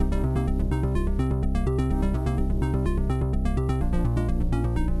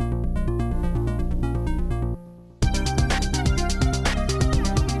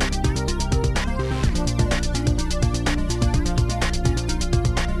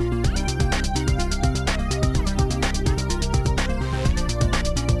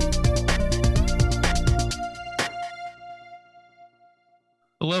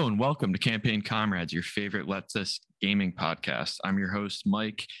Hello and welcome to Campaign Comrades, your favorite Let's gaming podcast. I'm your host,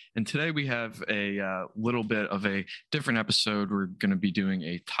 Mike, and today we have a little bit of a different episode. We're going to be doing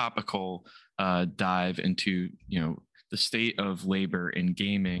a topical dive into, the state of labor in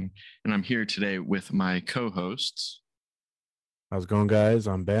gaming, and I'm here today with my co-hosts. How's it going, guys?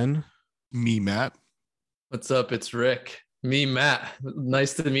 I'm Ben. Me, Matt. What's up? It's Rick. Me, Matt.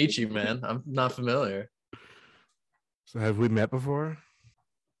 Nice to meet you, man. I'm not familiar. So have we met before?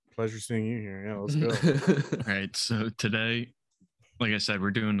 Pleasure seeing you here. Yeah, let's go. All right, so today, like I said, we're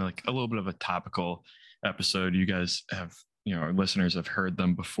doing like a little bit of a topical episode. You guys have, our listeners have heard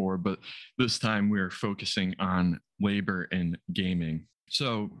them before, but this time we're focusing on labor in gaming.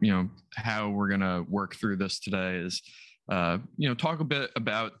 So, how we're going to work through this today is, talk a bit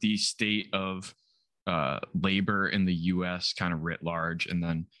about the state of labor in the U.S. kind of writ large, and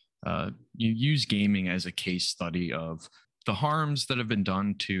then you use gaming as a case study of the harms that have been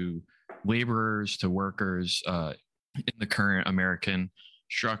done to laborers, to workers in the current American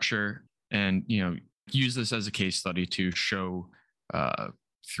structure, and use this as a case study to show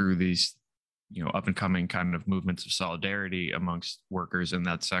through these up and coming kind of movements of solidarity amongst workers in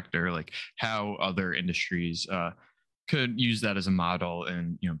that sector, like how other industries could use that as a model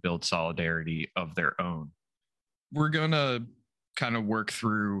and build solidarity of their own. We're gonna kind of work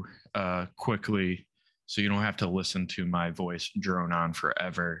through quickly, so you don't have to listen to my voice drone on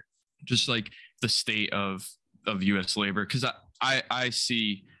forever. Just like the state of U.S. labor, because I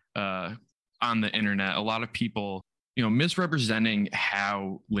see on the internet a lot of people misrepresenting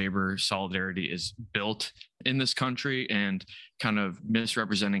how labor solidarity is built in this country, and kind of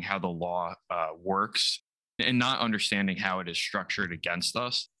misrepresenting how the law works, and not understanding how it is structured against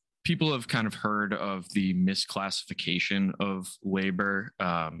us. People have kind of heard of the misclassification of labor,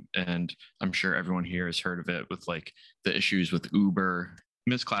 and I'm sure everyone here has heard of it with like the issues with Uber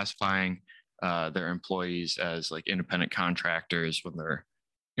misclassifying their employees as like independent contractors when they're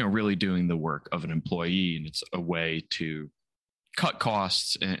really doing the work of an employee, and it's a way to cut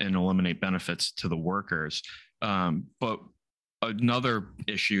costs and eliminate benefits to the workers. But another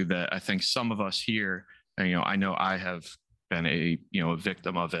issue that I think some of us here, I know I have been a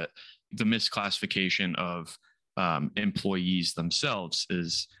victim of it. The misclassification of employees themselves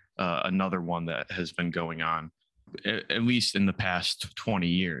is another one that has been going on, at least in the past 20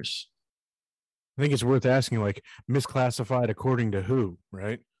 years. I think it's worth asking, like, misclassified according to who,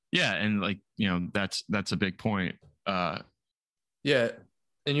 right? Yeah, and like that's a big point. Yeah,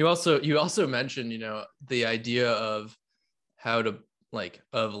 and you also mentioned the idea of how to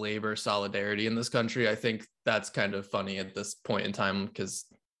of labor solidarity in this country. I think that's kind of funny at this point in time, because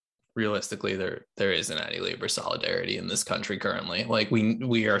realistically there isn't any labor solidarity in this country currently. Like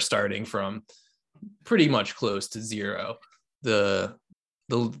we are starting from pretty much close to zero. The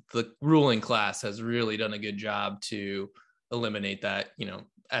ruling class has really done a good job to eliminate that,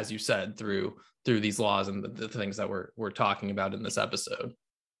 as you said, through these laws and the things that we're talking about in this episode.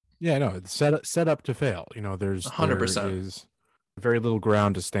 Yeah, no, it's set up to fail. There's 100%. There is very little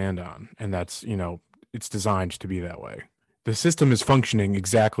ground to stand on, and that's it's designed to be that way. The system is functioning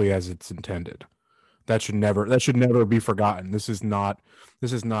exactly as it's intended. That should never be forgotten. This is not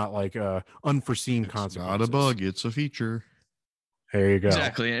like unforeseen consequences. Not a bug, it's a feature. There you go.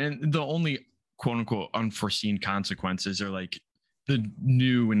 Exactly. And the only quote unquote unforeseen consequences are like the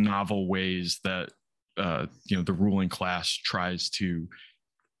new and novel ways that the ruling class tries to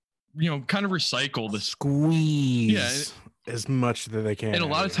kind of recycle the squeeze as much that they can. And a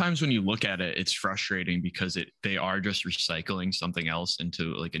lot of times when you look at it, it's frustrating because they are just recycling something else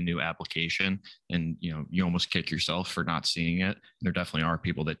into like a new application, and you almost kick yourself for not seeing it. There definitely are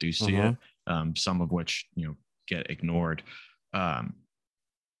people that do see it, some of which get ignored. And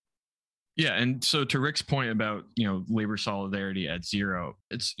so to Rick's point about labor solidarity at zero,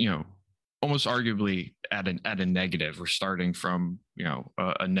 it's almost arguably at a negative. We're starting from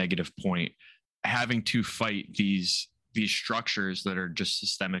a negative point, having to fight these structures that are just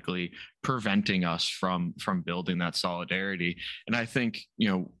systemically preventing us from building that solidarity. And I think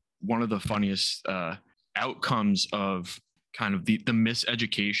one of the funniest outcomes of kind of the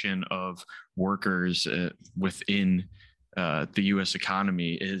miseducation of workers within the U.S.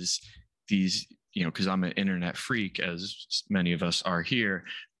 economy is these, because I'm an internet freak, as many of us are here,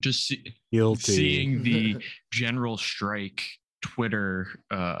 just seeing the general strike Twitter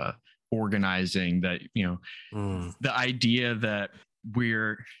organizing that, the idea that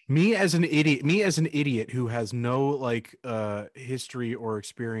me as an idiot who has no history or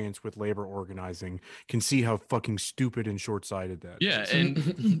experience with labor organizing can see how fucking stupid and short-sighted that is.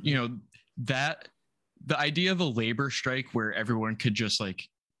 And that the idea of a labor strike where everyone could just like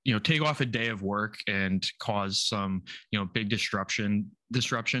take off a day of work and cause some, big disruption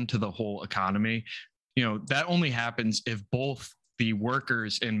to the whole economy. That only happens if both the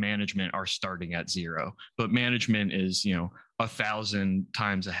workers and management are starting at zero, but management is, 1,000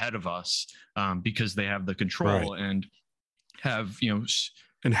 times ahead of us, because they have the control and have,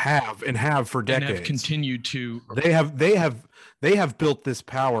 and have for decades, and have continued to. They have built this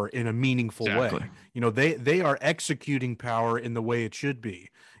power in a meaningful Exactly. way. They are executing power in the way it should be.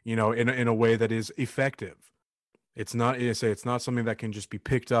 In a way that is effective. It's not something that can just be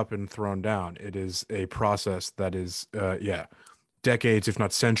picked up and thrown down. It is a process that is, decades, if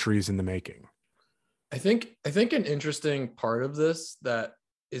not centuries, in the making. I think an interesting part of this that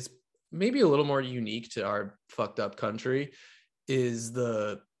is maybe a little more unique to our fucked up country is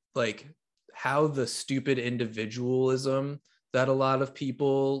how the stupid individualism that a lot of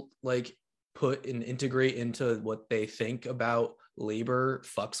people put and integrate into what they think about labor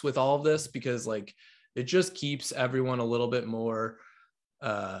fucks with all of this, because it just keeps everyone a little bit more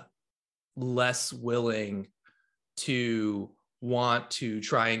less willing to want to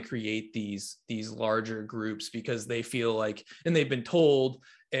try and create these larger groups, because they feel and they've been told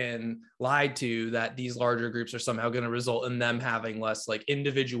and lied to that these larger groups are somehow going to result in them having less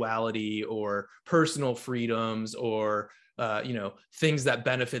individuality or personal freedoms, or things that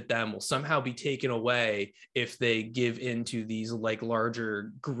benefit them will somehow be taken away if they give into these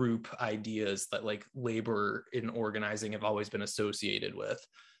larger group ideas that labor and organizing have always been associated with.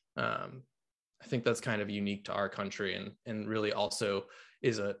 I think that's kind of unique to our country, and really also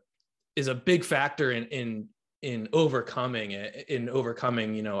is a big factor in overcoming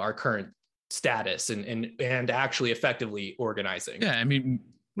our current status and actually effectively organizing. Yeah, I mean,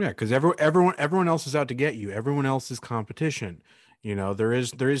 yeah, because everyone else is out to get you. Everyone else is competition. There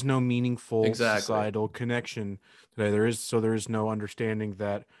is no meaningful societal connection today. There is no understanding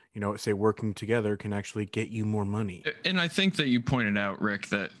that say working together can actually get you more money. And I think that you pointed out, Rick,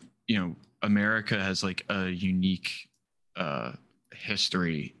 that America has a unique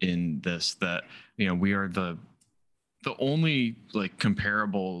history in this, that we are the only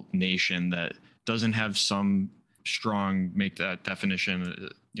comparable nation that doesn't have some strong, make that definition,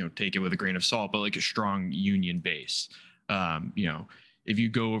 take it with a grain of salt, but a strong union base. If you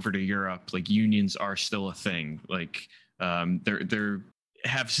go over to Europe, unions are still a thing. They're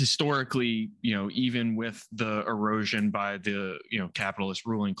have historically, even with the erosion by the, capitalist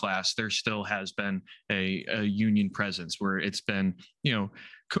ruling class, there still has been a union presence where it's been,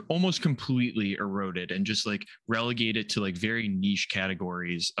 almost completely eroded and just relegated to very niche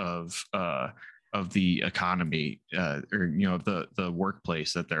categories of the economy, or the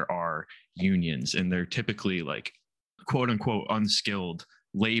workplace, that there are unions, and they're typically quote unquote unskilled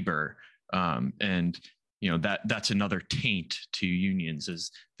labor, and that's another taint to unions,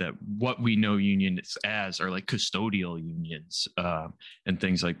 is that what we know unions as are custodial unions, and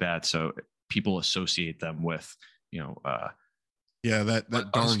things like that. So people associate them with that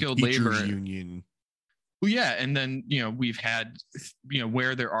darn unskilled labor union. Well, yeah, and then we've had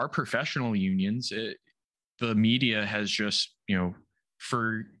where there are professional unions, the media has just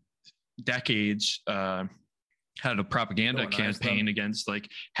for decades had a propaganda campaign against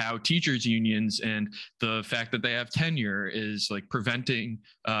how teachers unions and the fact that they have tenure is preventing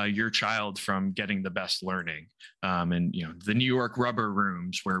your child from getting the best learning, and the New York rubber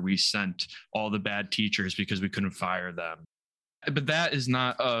rooms where we sent all the bad teachers because we couldn't fire them. But that is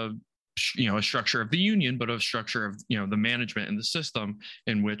not a structure of the union, but a structure of the management and the system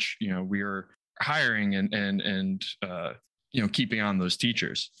in which we are hiring and keeping on those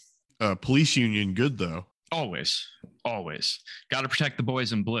teachers. Police union good though. Always got to protect the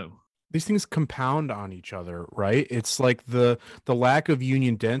boys in blue. These things compound on each other, right? It's the lack of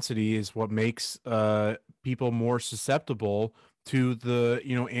union density is what makes people more susceptible to the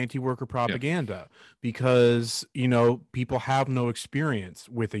anti-worker propaganda, because people have no experience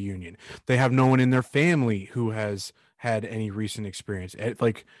with a union. They have no one in their family who has had any recent experience.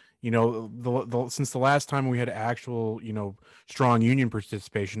 Since the last time we had actual strong union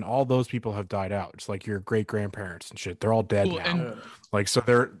participation, all those people have died out. It's your great grandparents and shit. They're all dead now. So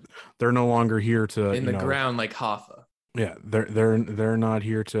they're no longer here to in the ground like Hoffa. Yeah, they're not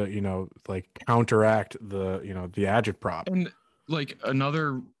here to counteract the agitprop. And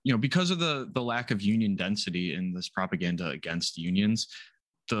another because of the lack of union density in this propaganda against unions,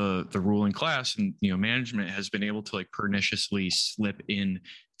 the ruling class and management has been able to perniciously slip in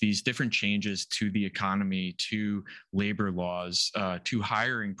these different changes to the economy, to labor laws, to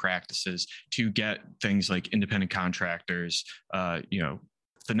hiring practices, to get things like independent contractors.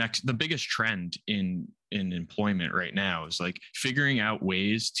 The biggest trend in in employment right now is like figuring out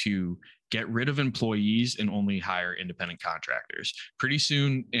ways to get rid of employees and only hire independent contractors. Pretty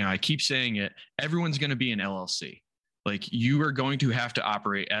soon, I keep saying it, everyone's going to be an LLC. Like you are going to have to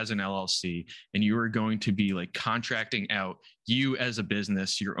operate as an LLC, and you are going to be like contracting out you as a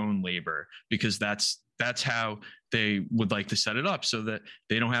business, your own labor, because that's how they would like to set it up so that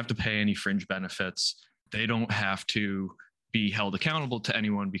they don't have to pay any fringe benefits. They don't have to be held accountable to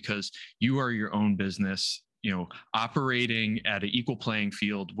anyone because you are your own business, operating at an equal playing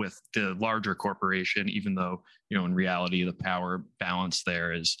field with the larger corporation, even though, in reality, the power balance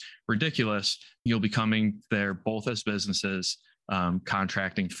there is ridiculous. You'll be coming there both as businesses,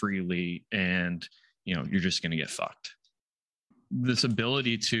 contracting freely, and, you're just going to get fucked. This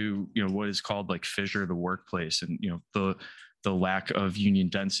ability to, what is called like fissure the workplace, and, the lack of union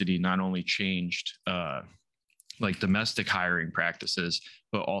density not only changed, like domestic hiring practices,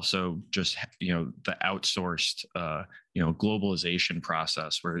 but also just, the outsourced, globalization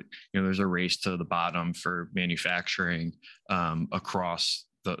process where, there's a race to the bottom for manufacturing across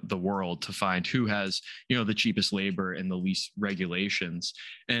the world to find who has, the cheapest labor and the least regulations.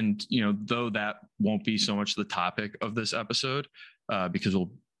 And, though that won't be so much the topic of this episode, because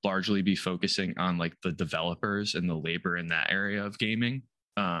we'll largely be focusing on like the developers and the labor in that area of gaming.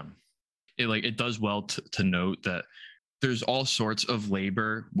 It does well to note that there's all sorts of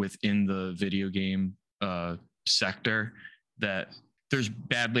labor within the video game sector, that there's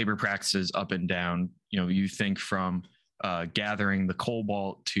bad labor practices up and down. You think from gathering the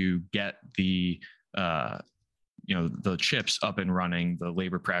cobalt to get the chips up and running, the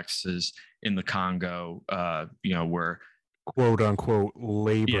labor practices in the Congo, where quote unquote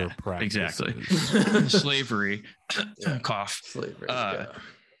labor practices. Exactly. Slavery. Cough. Slavery.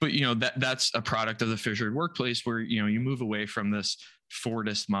 But that's a product of the fissured workplace where you move away from this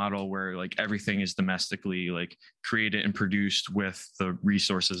Fordist model where like everything is domestically like created and produced with the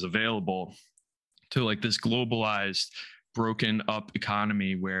resources available, to like this globalized, broken up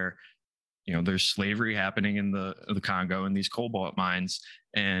economy where there's slavery happening in the Congo and these cobalt mines,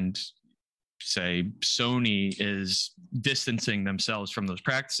 and say Sony is distancing themselves from those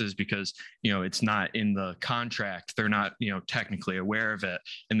practices because it's not in the contract. They're not technically aware of it,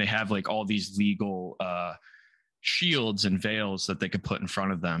 and they have like all these legal shields and veils that they could put in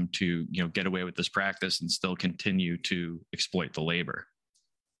front of them to get away with this practice and still continue to exploit the labor.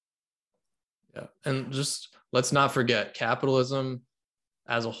 Yeah, and just let's not forget, capitalism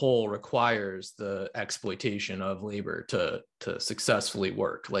as a whole requires the exploitation of labor to successfully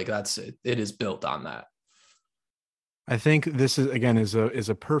work. Like it is built on that. I think this is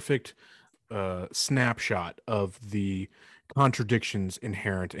a perfect snapshot of the contradictions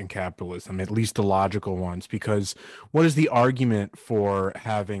inherent in capitalism, at least the logical ones, because what is the argument for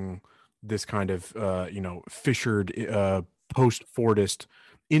having this kind of fissured post-Fordist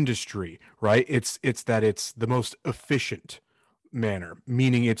industry, right? It's that it's the most efficient manner,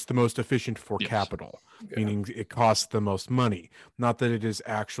 meaning it's the most efficient for capital, meaning it costs the most money, not that it is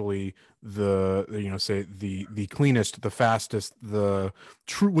actually the cleanest, the fastest, the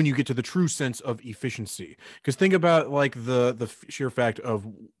true, when you get to the true sense of efficiency. Because think about like the sheer fact of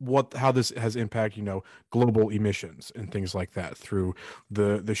how this has impacted global emissions and things like that through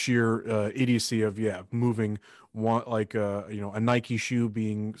the sheer idiocy of moving one, like a Nike shoe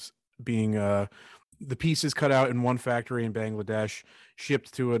being the pieces cut out in one factory in Bangladesh,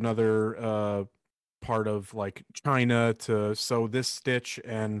 shipped to another part of like China to sew this stitch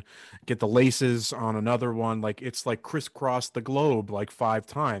and get the laces on another one. Like it's like crisscrossed the globe like 5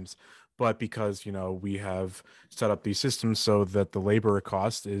 times. But because, we have set up these systems so that the labor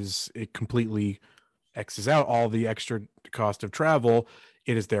cost it completely X's out all the extra cost of travel,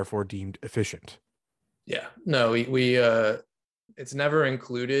 it is therefore deemed efficient. Yeah, no, we it's never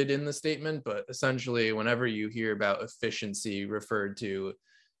included in the statement, but essentially whenever you hear about efficiency referred to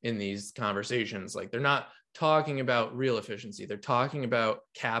in these conversations, like they're not talking about real efficiency. They're talking about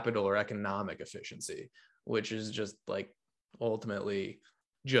capital or economic efficiency, which is just like ultimately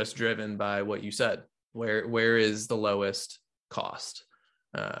just driven by what you said. Where is the lowest cost?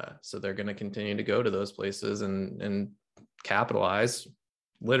 So they're going to continue to go to those places and capitalize,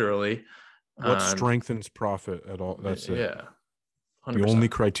 literally. What strengthens profit at all? That's it. Yeah. 100%.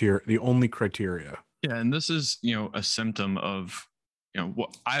 The only criteria. Yeah, and this is a symptom of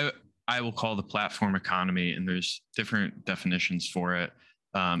what I will call the platform economy, and there's different definitions for it.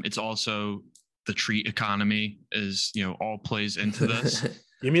 It's also the treat economy is all plays into this.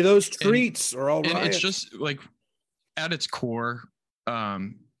 Give me those treats, or I'll riot. And it's just like at its core,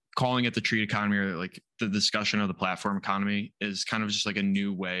 calling it the treat economy, or like the discussion of the platform economy, is kind of just like a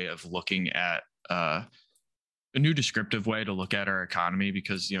new way of looking at a new descriptive way to look at our economy,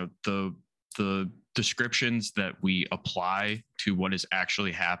 because the descriptions that we apply to what has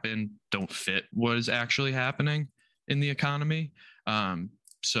actually happened don't fit what is actually happening in the economy.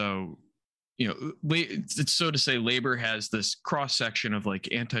 So it's so to say labor has this cross section of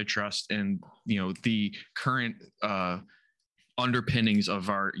like antitrust and the current underpinnings of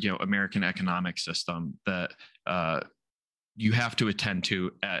our American economic system that you have to attend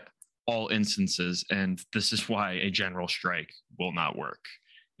to at all instances. And this is why a general strike will not work.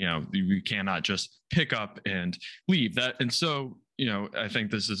 You cannot just pick up and leave that. And so, I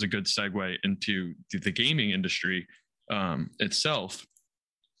think this is a good segue into the gaming industry itself.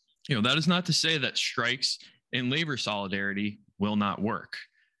 That is not to say that strikes and labor solidarity will not work.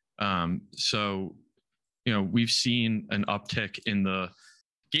 So, we've seen an uptick in the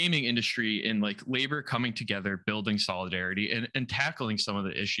gaming industry in like labor coming together, building solidarity and tackling some of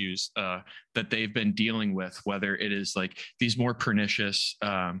the issues that they've been dealing with, whether it is like these more pernicious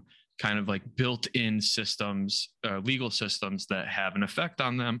kind of like built-in systems, legal systems that have an effect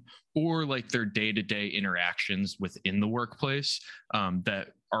on them, or like their day-to-day interactions within the workplace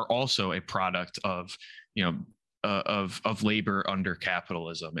that are also a product of, of labor under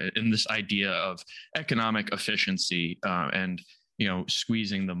capitalism, and this idea of economic efficiency and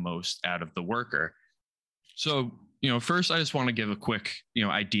squeezing the most out of the worker. So, first I just want to give a quick,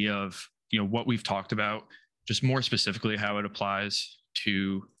 idea of, what we've talked about, just more specifically how it applies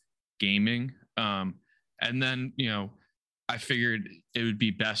to gaming. And then, I figured it would be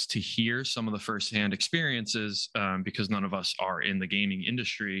best to hear some of the firsthand experiences because none of us are in the gaming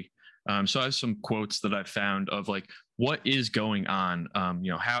industry. So I have some quotes that I've found of like what is going on,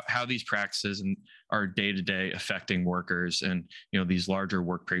 how these practices and are day to day affecting workers, and these larger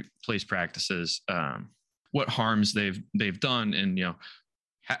workplace practices, what harms they've done, and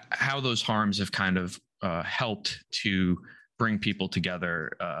how those harms have kind of helped to bring people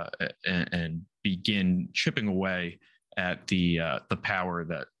together and begin chipping away at the power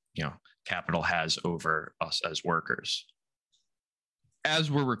that capital has over us as workers.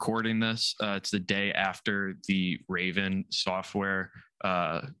 As we're recording this, it's the day after the Raven software,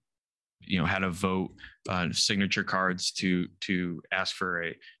 had a vote on signature cards to ask for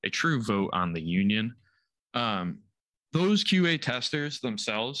a true vote on the union. Those QA testers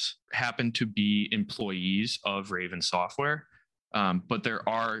themselves happen to be employees of Raven software, but there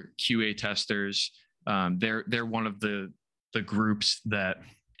are QA testers. They're one of the groups that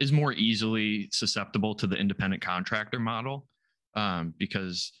is more easily susceptible to the independent contractor model.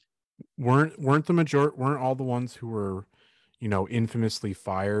 Because weren't all the ones who were infamously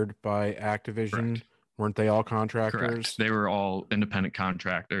fired by Activision, correct, weren't they all contractors? Correct. They were all independent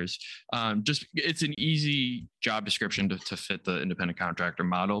contractors. Just it's an easy job description to fit the independent contractor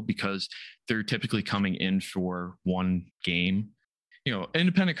model because they're typically coming in for one game.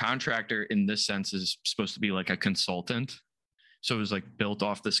 Independent contractor in this sense is supposed to be like a consultant. So it was like built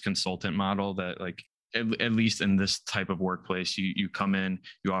off this consultant model that like at least in this type of workplace, you come in,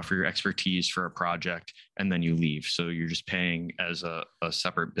 you offer your expertise for a project, and then you leave. So you're just paying as a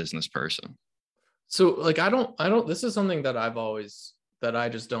separate business person. So like, I don't, this is something that I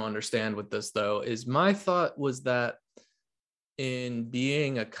just don't understand with this though, is my thought was that in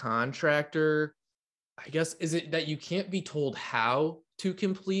being a contractor, I guess, is it that you can't be told how to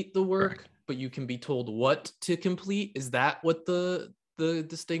complete the work, correct, but you can be told what to complete? Is that what the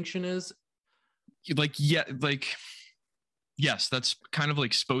distinction is? Yes, that's kind of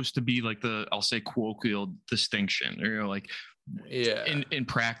like supposed to be like the, I'll say, colloquial distinction, or like, yeah, in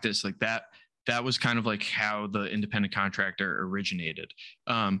practice, like that was kind of like how the independent contractor originated.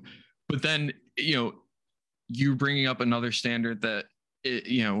 But then you're bringing up another standard that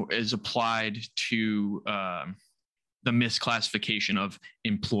is applied to the misclassification of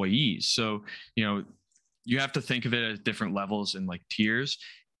employees. So you have to think of it at different levels and like tiers.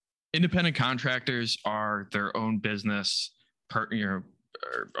 Independent contractors are their own business, or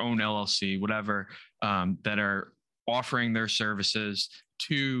own LLC, whatever, that are offering their services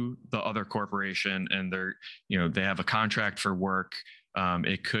to the other corporation, and they have a contract for work.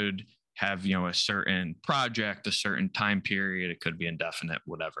 It could have a certain project, a certain time period. It could be indefinite,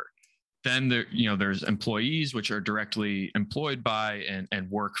 whatever. Then there's employees which are directly employed by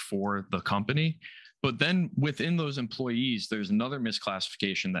and work for the company. But then within those employees, there's another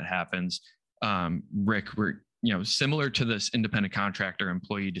misclassification that happens, Rick, where, similar to this independent contractor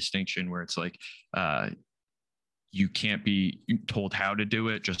employee distinction, where it's like you can't be told how to do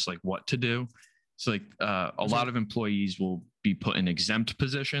it, just like what to do. So like a lot of employees will be put in exempt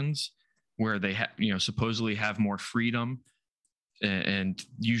positions where they supposedly have more freedom. and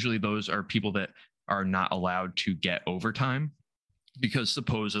usually those are people that are not allowed to get overtime because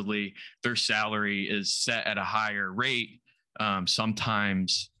supposedly their salary is set at a higher rate,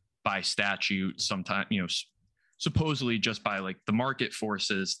 sometimes by statute, sometimes, supposedly just by like the market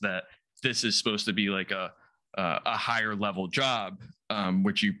forces, that this is supposed to be like a higher level job,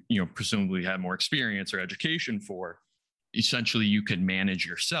 which you presumably have more experience or education for. Essentially, you could manage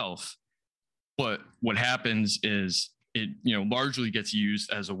yourself. But what happens is it largely gets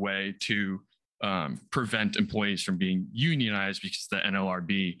used as a way to prevent employees from being unionized, because the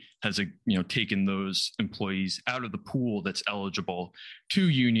NLRB has taken those employees out of the pool that's eligible to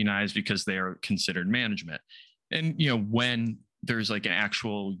unionize because they are considered management. And when there's like an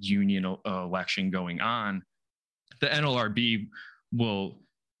actual union election going on, the NLRB will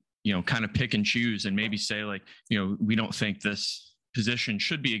kind of pick and choose and maybe say like, we don't think this position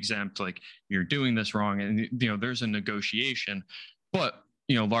should be exempt, like you're doing this wrong, and there's a negotiation. But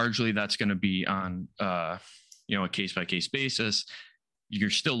largely that's going to be on a case-by-case basis. You're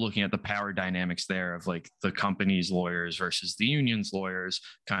still looking at the power dynamics there of like the company's lawyers versus the union's lawyers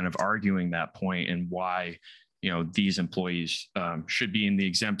kind of arguing that point, and why these employees should be in the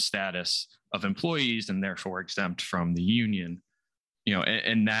exempt status of employees and therefore exempt from the union.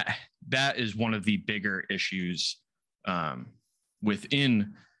 And that is one of the bigger issues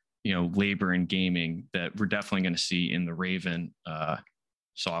within labor and gaming that we're definitely going to see in the Raven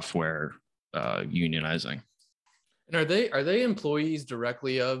software unionizing. And are they employees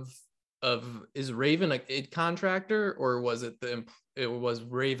directly of is Raven a contractor, or was it was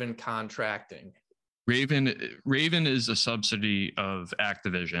Raven contracting? Raven is a subsidy of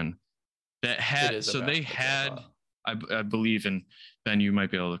Activision that had, so they had, I believe, and Ben, you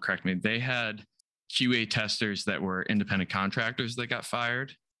might be able to correct me, they had QA testers that were independent contractors that got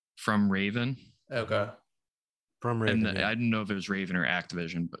fired from Raven. Okay. From Raven. And I didn't know if it was Raven or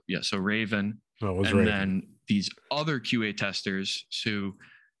Activision, but yeah, so Raven. No, it was and Raven. Then these other QA testers who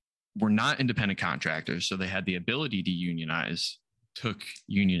were not independent contractors, so they had the ability to unionize, took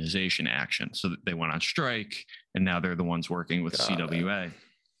unionization action. So that they went on strike, and now they're the ones working with CWA.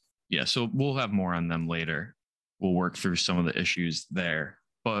 Yeah, so we'll have more on them later. We'll work through some of the issues there.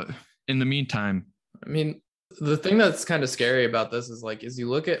 But in the meantime, I mean, the thing that's kind of scary about this is like, as you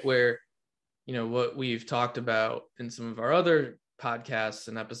look at where, what we've talked about in some of our other podcasts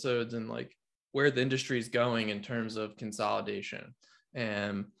and episodes, and like where the industry is going in terms of consolidation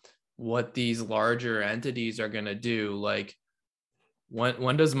and what these larger entities are going to do. Like,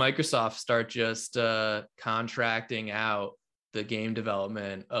 when does Microsoft start just contracting out the game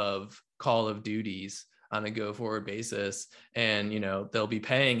development of Call of Duties on a go forward basis? And, they'll be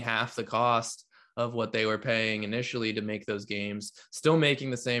paying half the cost of what they were paying initially to make those games, still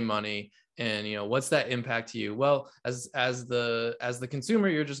making the same money. And, what's that impact to you? Well, as the consumer,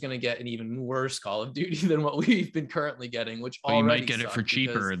 you're just going to get an even worse Call of Duty than what we've been currently getting, which you might get it for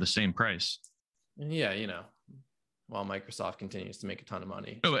cheaper or the same price. Yeah. While Microsoft continues to make a ton of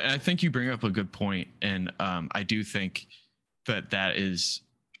money. No, I think you bring up a good point. And I do think that is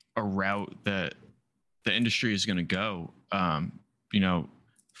a route that the industry is going to go.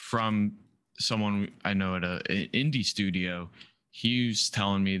 From someone I know at an indie studio, he was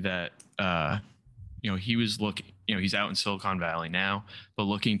telling me that, he was looking, he's out in Silicon Valley now, but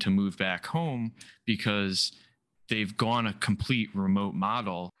looking to move back home because they've gone a complete remote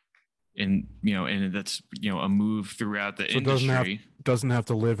model. And that's a move throughout the industry. Doesn't have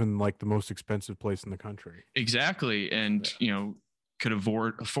to live in like the most expensive place in the country. Exactly. And could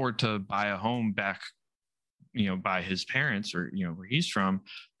afford to buy a home back by his parents, or where he's from.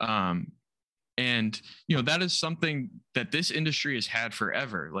 And that is something that this industry has had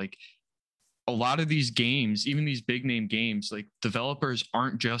forever. Like, a lot of these games, even these big name games, like, developers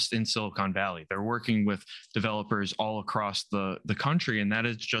aren't just in Silicon Valley. They're working with developers all across the country. And that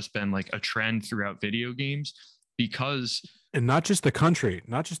has just been like a trend throughout video games, because. And not just the country.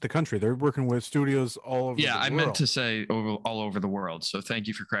 They're working with studios all over the world. Yeah, I meant to say all over the world. So thank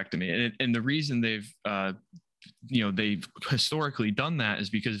you for correcting me. And the reason they've historically done that is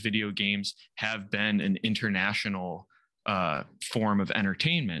because video games have been an international form of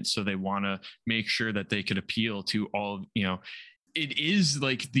entertainment. So they want to make sure that they could appeal to all, it is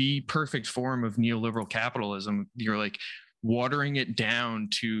like the perfect form of neoliberal capitalism. You're like watering it down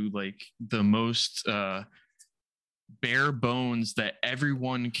to like the most bare bones that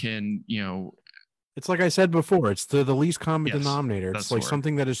everyone can, It's like I said before, it's the least common denominator. It's like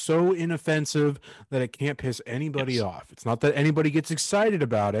something that is so inoffensive that it can't piss anybody off. It's not that anybody gets excited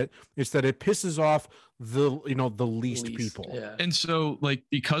about it. It's that it pisses off the least people. Yeah. And so, like,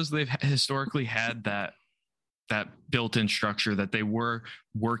 because they've historically had that that built-in structure that they were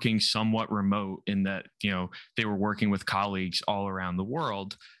working somewhat remote in that, they were working with colleagues all around the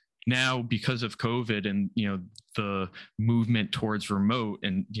world. Now, because of COVID and, the movement towards remote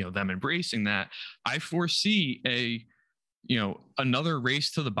and, them embracing that, I foresee another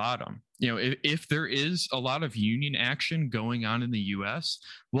race to the bottom. If there is a lot of union action going on in the US,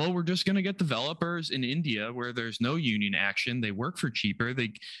 well, we're just going to get developers in India where there's no union action. They work for cheaper.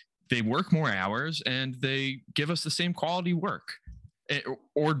 They work more hours and they give us the same quality work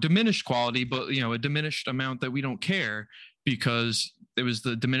or diminished quality, but a diminished amount that we don't care because it was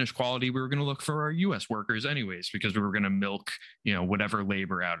the diminished quality we were going to look for our US workers anyways, because we were going to milk, whatever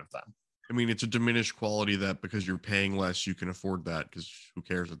labor out of them. I mean, it's a diminished quality that because you're paying less, you can afford that because who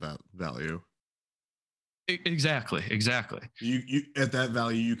cares at that value? Exactly. You at that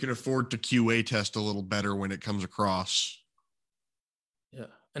value, you can afford to QA test a little better when it comes across. Yeah.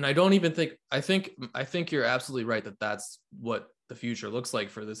 And I don't even think, I think you're absolutely right that that's what the future looks like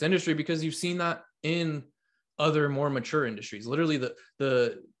for this industry, because you've seen that in other more mature industries. Literally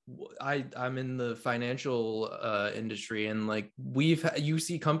I'm in the financial industry, and like you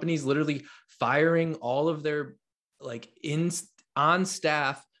see companies literally firing all of their like on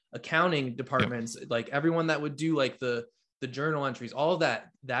staff accounting departments, like everyone that would do like the journal entries, all of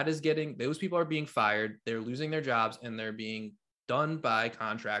that is getting, those people are being fired, they're losing their jobs, and they're being done by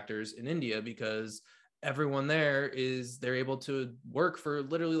contractors in India because everyone they're able to work for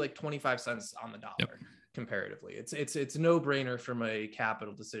literally like 25 cents on the dollar. Yep. Comparatively, it's a no-brainer from a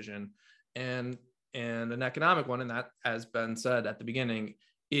capital decision and an economic one, and that, as Ben said at the beginning,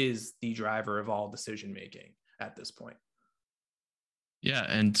 is the driver of all decision making at this point. Yeah,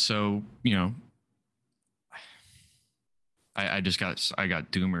 and so I got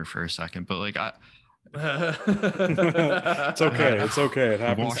doomer for a second, but like it's okay. It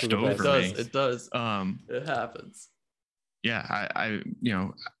happens. Washed over me. It does. It happens. Yeah, I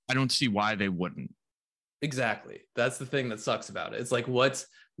don't see why they wouldn't. Exactly. That's the thing that sucks about it. It's like, I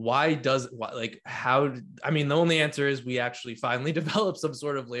mean, the only answer is we actually finally develop some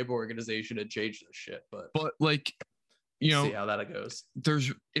sort of labor organization and change this shit. But like, see how that goes.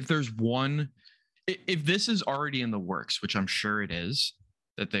 If this is already in the works, which I'm sure it is,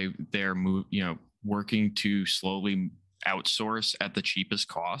 that they're working to slowly outsource at the cheapest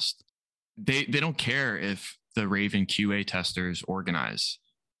cost. They don't care if the Raven QA testers organize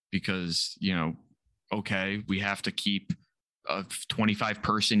because, okay, we have to keep a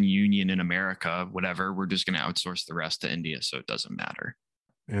 25-person union in America, whatever. We're just going to outsource the rest to India, so it doesn't matter.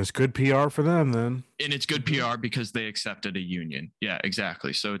 And it's good PR for them then. And it's good PR because they accepted a union. Yeah,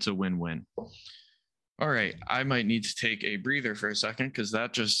 exactly. So it's a win-win. All right, I might need to take a breather for a second because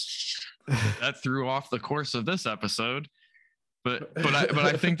that threw off the course of this episode. But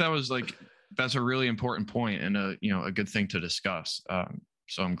I think that's a really important point and a good thing to discuss.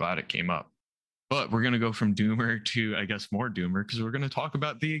 So I'm glad it came up. But we're going to go from doomer to, I guess, more doomer, because we're going to talk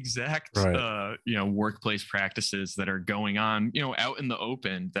about the exact, workplace practices that are going on, out in the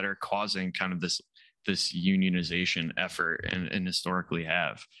open that are causing kind of this unionization effort and historically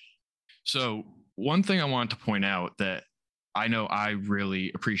have. So one thing I want to point out that I know I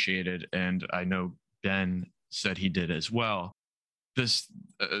really appreciated, and I know Ben said he did as well, this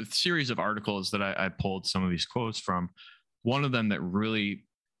series of articles that I pulled some of these quotes from, one of them that really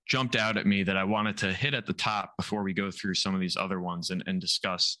jumped out at me that I wanted to hit at the top before we go through some of these other ones and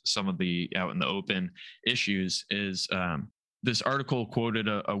discuss some of the out in the open issues is this article quoted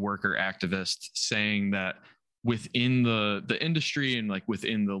a worker activist saying that within the industry and like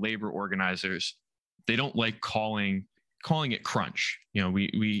within the labor organizers, they don't like calling it crunch.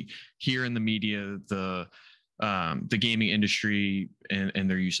 We hear in the media the gaming industry and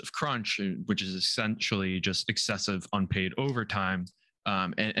their use of crunch, which is essentially just excessive unpaid overtime.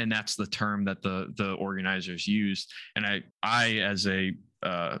 And that's the term that the organizers used. And I as a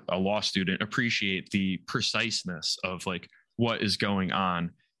law student appreciate the preciseness of like what is going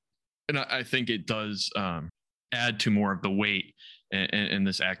on. And I think it does add to more of the weight. And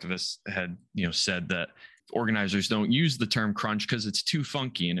this activist had, said that organizers don't use the term crunch because it's too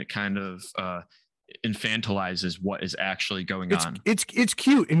funky and it kind of infantilizes what is actually going on. It's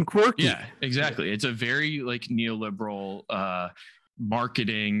cute and quirky. Yeah, exactly. It's a very like neoliberal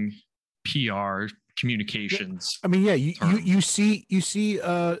marketing, PR, communications. I mean, yeah, you see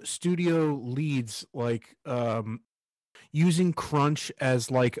studio leads like using crunch as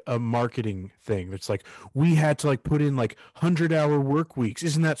like a marketing thing. It's like, we had to like put in like 100-hour work weeks.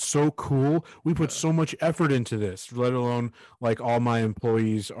 Isn't that so cool? We put so much effort into this, let alone like all my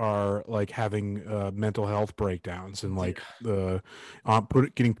employees are like having mental health breakdowns and like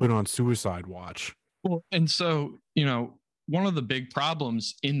getting put on suicide watch. Well, and so, one of the big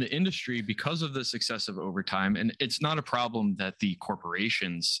problems in the industry because of this excessive overtime, and it's not a problem that the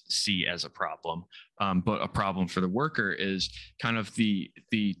corporations see as a problem, but a problem for the worker, is kind of the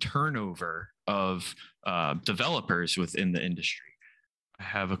turnover of developers within the industry. I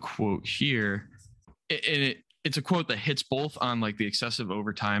have a quote here, and it's a quote that hits both on like the excessive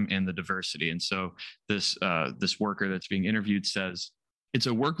overtime and the diversity. And so this worker that's being interviewed says, "It's a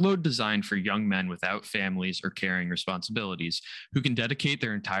workload designed for young men without families or caring responsibilities who can dedicate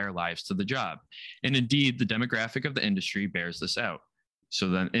their entire lives to the job. And indeed, the demographic of the industry bears this out." So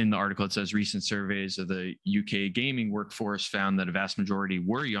then in the article, it says recent surveys of the UK gaming workforce found that a vast majority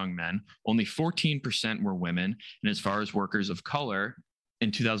were young men. Only 14% were women. And as far as workers of color, in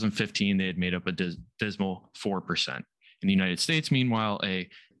 2015, they had made up a dismal 4%. In the United States, meanwhile, a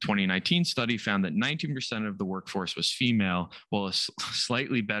 2019 study found that 19% of the workforce was female, while a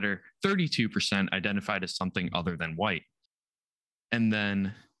slightly better 32% identified as something other than white. And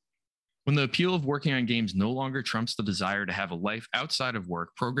then when the appeal of working on games no longer trumps the desire to have a life outside of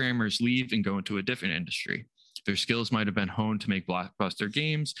work, programmers leave and go into a different industry. Their skills might have been honed to make blockbuster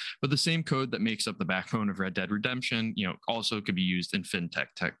games, but the same code that makes up the backbone of Red Dead Redemption, also could be used in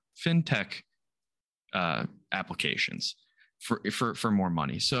fintech applications for more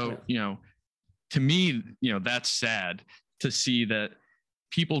money. So, to me, that's sad to see that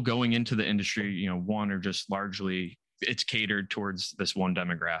people going into the industry, one, are just largely, it's catered towards this one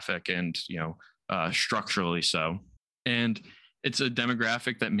demographic, and structurally so. And it's a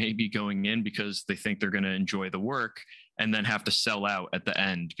demographic that may be going in because they think they're going to enjoy the work and then have to sell out at the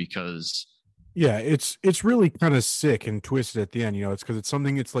end because. Yeah, it's really kind of sick and twisted at the end. It's because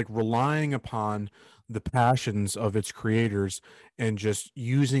it's like relying upon the passions of its creators and just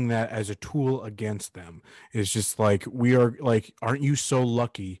using that as a tool against them. It's just like, we are like, aren't you so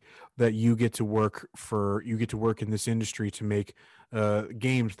lucky that you get to work in this industry to make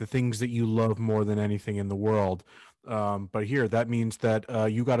games, the things that you love more than anything in the world. But here, that means that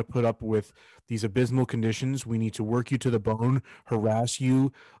you got to put up with these abysmal conditions. We need to work you to the bone, harass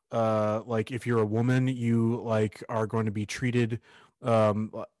you. Like if you're a woman, you like are going to be treated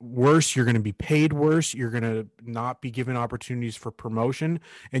worse. You're going to be paid worse. You're going to not be given opportunities for promotion,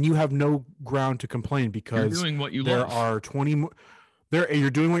 and you have no ground to complain because you're doing what you there love. are 20 you're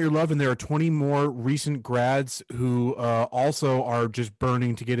doing what you love, and there are 20 more recent grads who also are just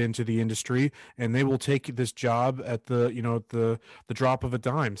burning to get into the industry, and they will take this job at the drop of a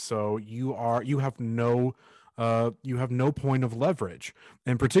dime. So you have no point of leverage.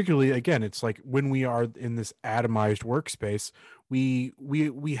 And particularly, again, it's like when we are in this atomized workspace,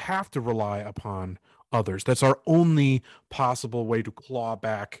 we have to rely upon others. That's our only possible way to claw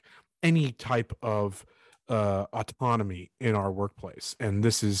back any type of autonomy in our workplace. And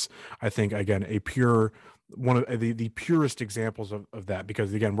this is, I think, again, one of the purest examples of that,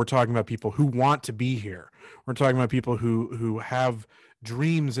 because again, we're talking about people who want to be here. We're talking about people who have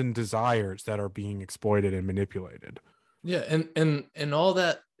dreams and desires that are being exploited and manipulated. Yeah, and all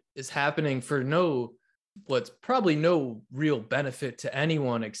that is happening for what's probably no real benefit to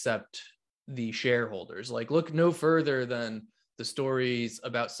anyone except the shareholders. Like, look no further than the stories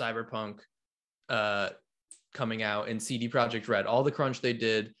about Cyberpunk coming out and CD Projekt Red, all the crunch they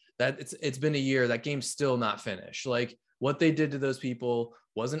did. That it's been a year, that game's still not finished. Like, what they did to those people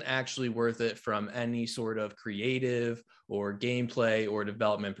wasn't actually worth it from any sort of creative or gameplay or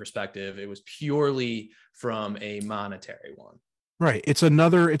development perspective. It was purely from a monetary one. Right. It's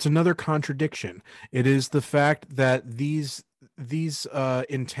another contradiction. It is the fact that these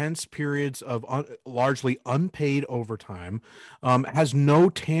intense periods of largely unpaid overtime has no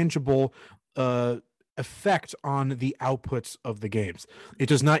tangible effect on the outputs of the games. It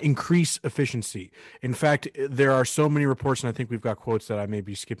does not increase efficiency. In fact, there are so many reports, and I think we've got quotes that I may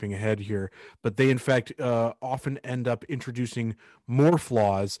be skipping ahead here, but they in fact often end up introducing more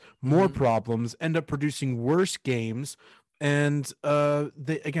flaws, more problems, end up producing worse games. And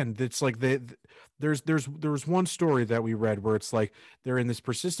it's like there was one story that we read where it's like they're in this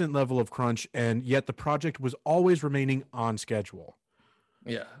persistent level of crunch, and yet the project was always remaining on schedule.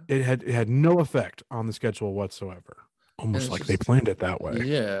 Yeah, it had no effect on the schedule whatsoever. Almost like they planned it that way.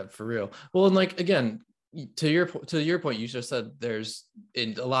 Yeah, for real. Well, and like, again, to your point, you just said there's,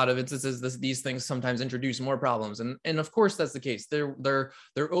 in a lot of instances, these things sometimes introduce more problems, and of course that's the case. They're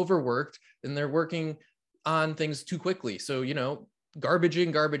overworked and they're working on things too quickly. So garbage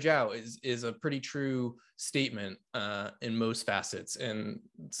in, garbage out is a pretty true statement in most facets. And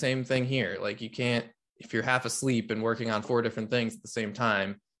same thing here. Like, you can't, if you're half asleep and working on 4 different things at the same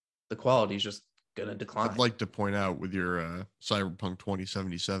time, the quality is just gonna decline. I'd like to point out with your Cyberpunk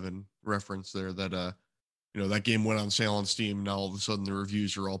 2077 reference there that that game went on sale on Steam, and now all of a sudden the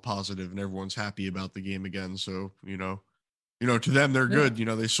reviews are all positive and everyone's happy about the game again. So to them they're good.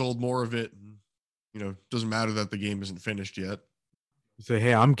 They sold more of it. And, doesn't matter that the game isn't finished yet. Say,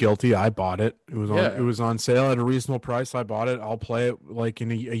 hey, I'm guilty. I bought it. It was on sale at a reasonable price. I bought it. I'll play it like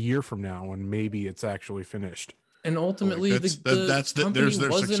in a year from now when maybe it's actually finished. And ultimately, there's their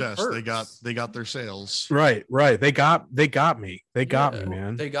success. Hurt. They got their sales. Right. They got me. They got me,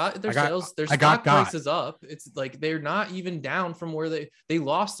 man. They got their sales. Their stock price is up. It's like they're not even down from where they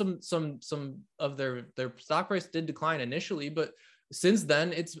lost some of their stock price did decline initially, but since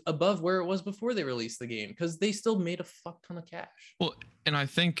then it's above where it was before they released the game because they still made a fuck ton of cash. Well, and I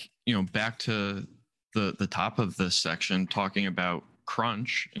think back to the top of this section talking about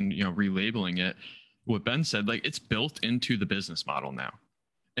crunch and relabeling it. What Ben said, like it's built into the business model now,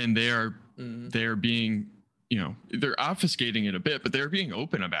 and they're being, they're obfuscating it a bit, but they're being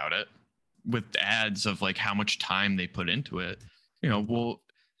open about it with ads of like how much time they put into it. Well,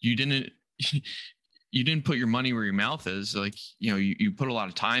 you didn't put your money where your mouth is. Like, you put a lot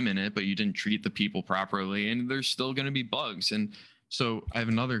of time in it, but you didn't treat the people properly, and there's still going to be bugs. And so I have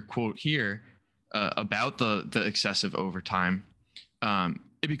another quote here about the excessive overtime.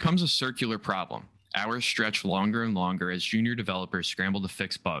 It becomes a circular problem. Hours stretch longer and longer as junior developers scramble to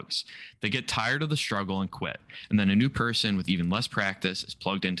fix bugs. They get tired of the struggle and quit, and then a new person with even less practice is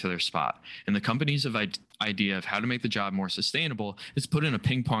plugged into their spot. And the company's idea of how to make the job more sustainable is put in a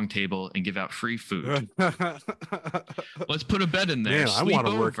ping pong table and give out free food. Let's put a bed in there. Man, I want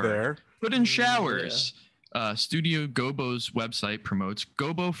to work there. Put in showers. Studio Gobo's website promotes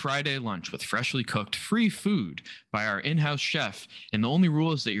Gobo Friday lunch with freshly cooked free food by our in-house chef. And the only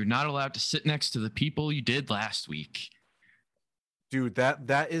rule is that you're not allowed to sit next to the people you did last week. Dude,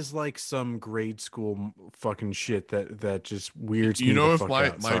 that is like some grade school fucking shit that just weirds me. If my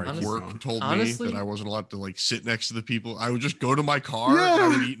work told me that I wasn't allowed to like sit next to the people, I would just go to my car and I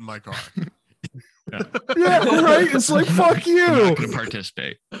would eat in my car. Yeah, right. It's like fuck you. I'm not gonna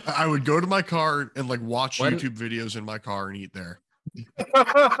participate. I would go to my car and like watch YouTube videos in my car and eat there.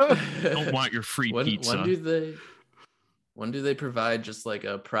 Don't want your free pizza. When do they provide just like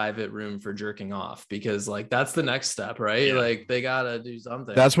a private room for jerking off? Because like that's the next step, right? Yeah. Like they gotta do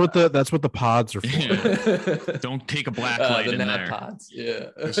something. That's what the pods are for. Yeah. Don't take a black light in there. Pods. Yeah.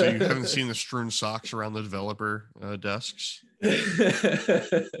 So you haven't seen the strewn socks around the developer desks?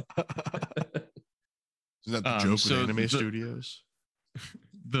 Isn't that the joke with anime studios?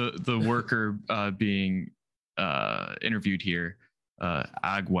 The worker being interviewed here,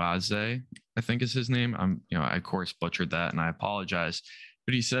 Aguaze, I think is his name. I of course butchered that and I apologize.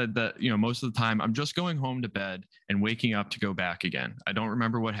 But he said that, most of the time I'm just going home to bed and waking up to go back again. I don't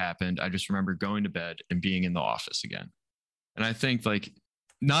remember what happened. I just remember going to bed and being in the office again. And I think like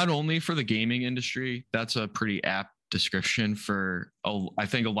not only for the gaming industry, that's a pretty apt description for I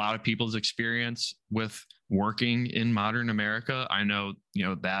think a lot of people's experience with working in modern America. I know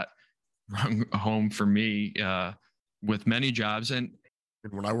that rung home for me with many jobs. And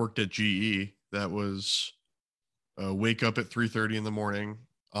when I worked at GE, that was wake up at 3:30 in the morning,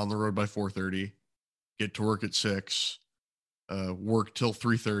 on the road by 4:30, get to work at 6, work till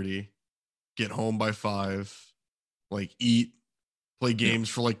 3:30, get home by 5, like eat, play games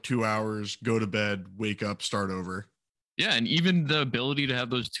for like 2 hours, go to bed, wake up, start over. Yeah, and even the ability to have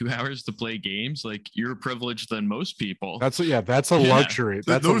those 2 hours to play games, like you're privileged than most people. That's a luxury.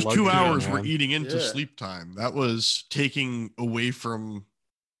 That's those a luxury, 2 hours man. were eating into sleep time. That was taking away from.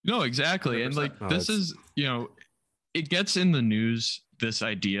 No, exactly. 100%. And like this is, it gets in the news, this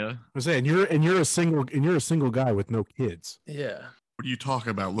idea. I was saying you're a single guy with no kids. Yeah. What are you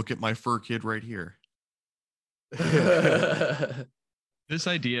talking about? Look at my fur kid right here. This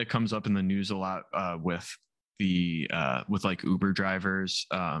idea comes up in the news a lot with like Uber drivers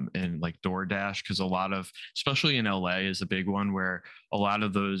and like DoorDash, because a lot of, especially in LA is a big one where a lot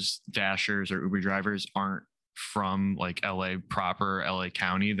of those Dashers or Uber drivers aren't from like LA proper, LA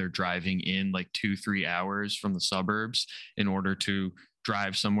County. They're driving in like 2-3 hours from the suburbs in order to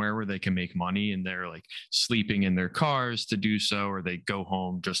drive somewhere where they can make money, and they're like sleeping in their cars to do so, or they go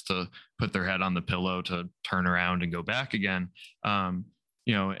home just to put their head on the pillow to turn around and go back again. And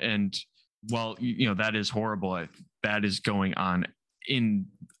well, that is horrible. That is going on in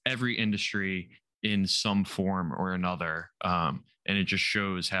every industry in some form or another. And it just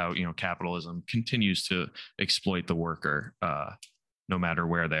shows how, capitalism continues to exploit the worker, no matter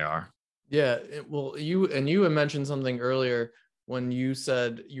where they are. Yeah. Well, you had mentioned something earlier when you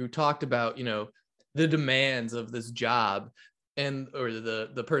talked about, the demands of this job. or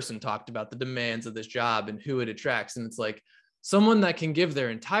the person talked about the demands of this job and who it attracts. And it's like someone that can give their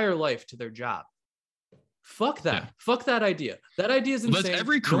entire life to their job. Fuck that. Yeah. Fuck that idea. That idea is insane. That's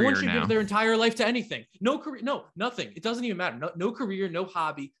every career. No one should now. give their entire life to anything. No career, no, nothing. It doesn't even matter. No career, no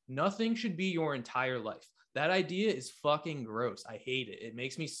hobby. Nothing should be your entire life. That idea is fucking gross. I hate it. It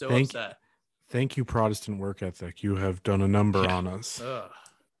makes me so upset. Thank you, Protestant work ethic. You have done a number on us.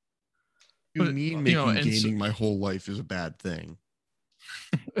 You mean making gaming my whole life is a bad thing?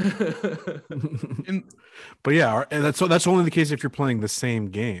 But yeah, and that's only the case if you're playing the same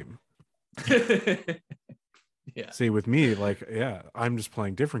game. Yeah. See, with me, like, yeah, I'm just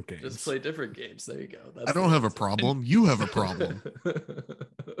playing different games. Just play different games. There you go. I don't have a problem. You have a problem.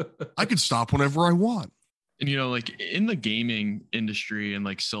 I can stop whenever I want. And, you know, like in the gaming industry and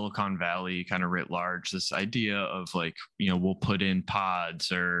like Silicon Valley kind of writ large, this idea of like, you know, we'll put in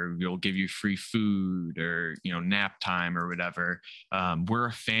pods or we'll give you free food or, you know, nap time or whatever. We're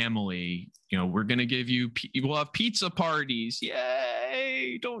a family, you know, we're going to give you, we'll have pizza parties.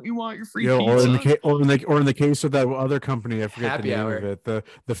 Yay. Don't you want your free pizza? Or in the case of that other company, I forget Happy the name hour. of it, the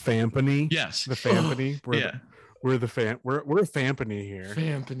Fampany. Yes. The Fampany. Yeah. We're a Fampany here.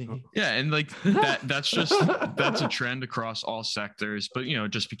 Fampany. Yeah, and like that's a trend across all sectors, but you know,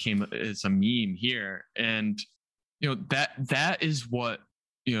 it just became it's a meme here. And you know, that is what,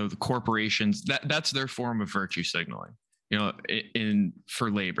 you know, the corporations, that's their form of virtue signaling. You know, for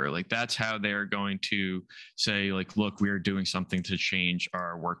labor, like that's how they're going to say, like, look, we are doing something to change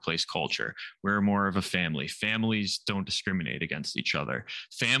our workplace culture. We're more of a family. Families don't discriminate against each other.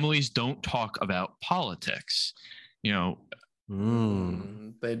 Families don't talk about politics. You know,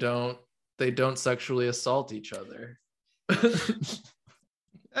 they don't sexually assault each other.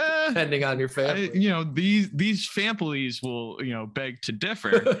 Depending on your family. You know, these families will, you know, beg to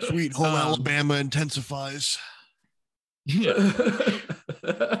differ. Sweet home Alabama intensifies. Yeah.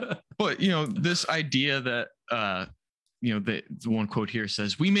 But you know, this idea that you know, the one quote here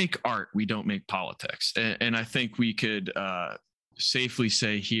says, we make art, we don't make politics. And I think we could safely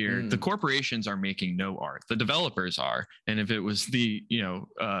say here, the corporations are making no art, the developers are. And if it was the, you know,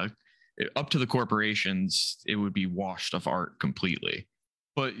 up to the corporations, it would be washed of art completely.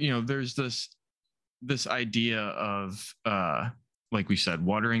 But you know, there's this idea of like we said,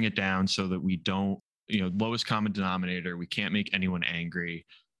 watering it down so that we don't, you know, lowest common denominator. We can't make anyone angry.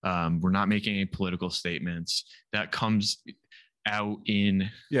 We're not making any political statements. That comes out in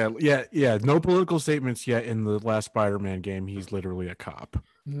no political statements yet. In the last Spider-Man game, he's literally a cop.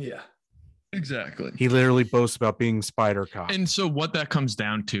 Yeah, exactly. He literally boasts about being Spider Cop. And so what that comes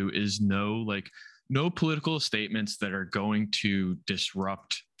down to is no political statements that are going to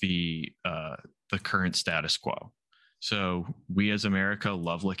disrupt the current status quo. So we as America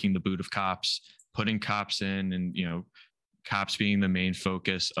love licking the boot of cops, putting cops in, and you know, cops being the main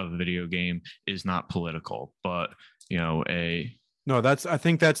focus of the video game is not political, but you know, I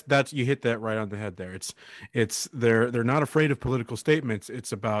think that's you hit that right on the head there. It's they're not afraid of political statements.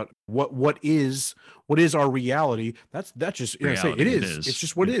 It's about what is our reality. That's just, you know, say it is. It's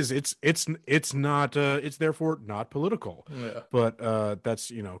just what it is. It's not it's therefore not political. Yeah. But that's,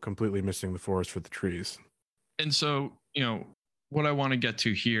 you know, completely missing the forest for the trees. And so, you know, what I want to get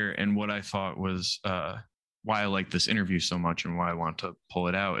to here and what I thought was why I like this interview so much and why I want to pull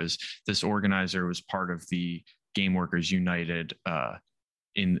it out is this organizer was part of the Game Workers United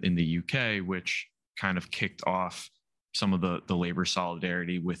in the UK, which kind of kicked off some of the labor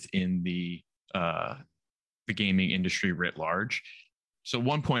solidarity within the gaming industry writ large. So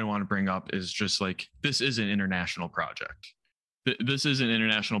one point I want to bring up is just like, this is an international project. This is an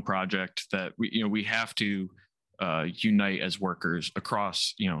international project that we have to unite as workers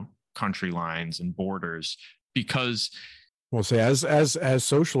across, you know, country lines and borders, because well, say as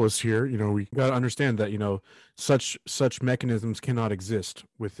socialists here, you know, we got to understand that, you know, such mechanisms cannot exist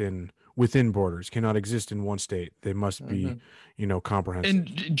within borders, cannot exist in one state. They must be, you know, comprehensive.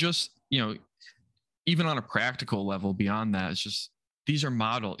 And just, you know, even on a practical level beyond that, it's just, these are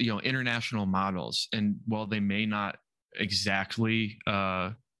model, you know, international models. And while they may not exactly,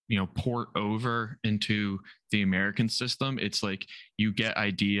 you know, port over into the American system, it's like you get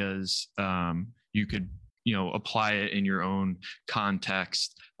ideas, you could, you know, apply it in your own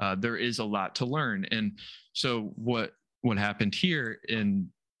context. There is a lot to learn. And so what happened here in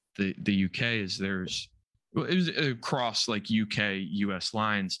the UK is it was across like UK, US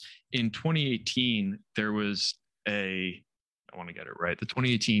lines. In 2018, there was I want to get it right, the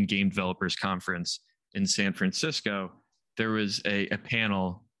 2018 Game Developers Conference in San Francisco. There was a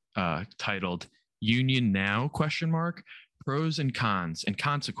panel titled Union Now ? Pros and cons and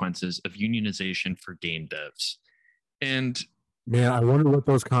consequences of unionization for game devs. And Man, I wonder what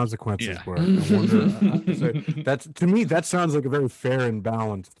those consequences Yeah. were. I wonder. So that's, to me, that sounds like a very fair and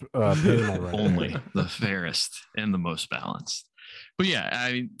balanced panel right Only there. the fairest and the most balanced. But yeah,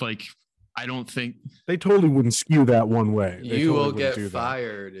 I don't think They totally wouldn't skew that one way. They You totally will wouldn't get do that.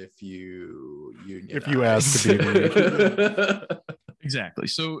 fired if you unionize. If you ask to be reunited. exactly.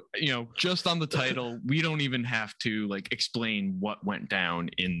 So, just on the title, we don't even have to like explain what went down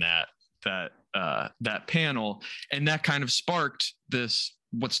in that panel, and that kind of sparked this.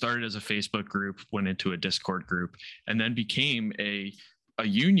 What started as a Facebook group went into a Discord group, and then became a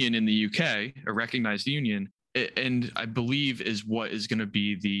union in the UK, a recognized union, and I believe is what is going to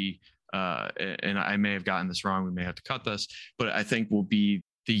be the. And I may have gotten this wrong. We may have to cut this, but I think will be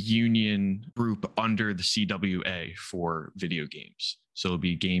the union group under the CWA for video games. So it'll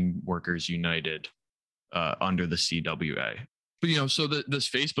be Game Workers United under the CWA. But so this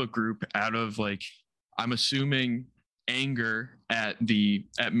Facebook group, out of like, I'm assuming anger at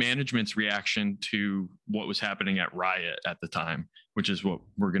management's reaction to what was happening at Riot at the time, which is what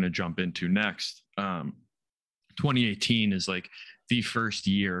we're going to jump into next. 2018 is like the first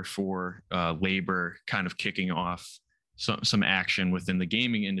year for labor kind of kicking off some action within the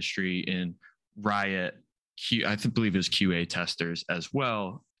gaming industry. In Riot, I believe it was QA testers as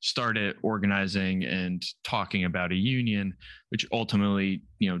well, started organizing and talking about a union, which ultimately,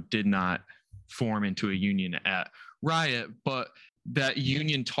 did not form into a union at Riot. But that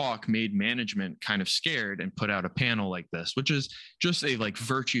union talk made management kind of scared and put out a panel like this, which is just a like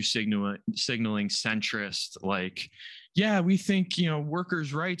virtue signaling centrist, like, yeah, we think,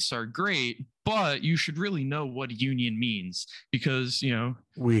 workers' rights are great, but you should really know what a union means because,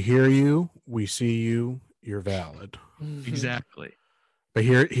 we hear you, we see you, you're valid. Exactly. But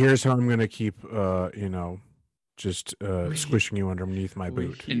here's how I'm going to keep, just squishing you underneath my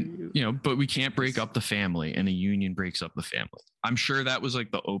boot. And, but we can't break up the family, and a union breaks up the family. I'm sure that was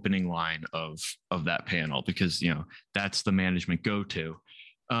like the opening line of that panel because, that's the management go-to.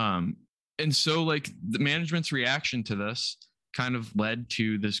 And so like the management's reaction to this kind of led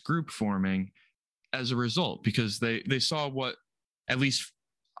to this group forming as a result, because they saw what, at least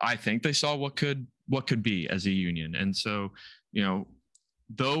I think they saw what could be as a union. And so,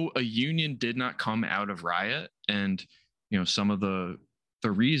 though a union did not come out of Riot, and, some of the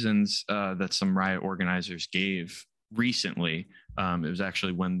reasons that some Riot organizers gave recently, it was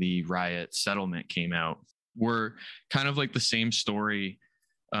actually when the Riot settlement came out, were kind of like the same story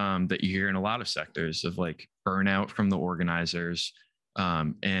that you hear in a lot of sectors of like burnout from the organizers,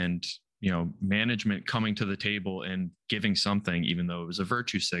 and management coming to the table and giving something, even though it was a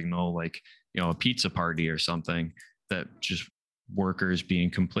virtue signal, like a pizza party or something, that just workers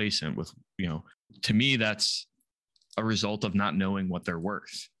being complacent with. To me, that's a result of not knowing what they're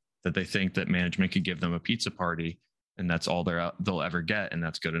worth, that they think that management could give them a pizza party and that's all they'll ever get, and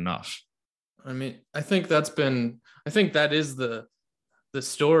that's good enough. I mean, I think that is the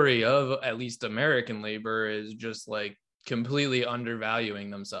story of at least American labor, is just like completely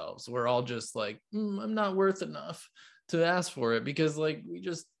undervaluing themselves. We're all just like, I'm not worth enough to ask for it, because like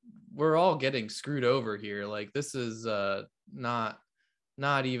we're all getting screwed over here. Like this is not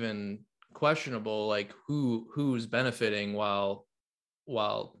even questionable, like who's benefiting while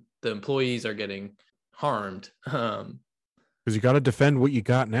the employees are getting harmed. Because you got to defend what you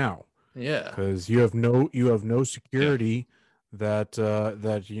got now. Yeah, because you have no security that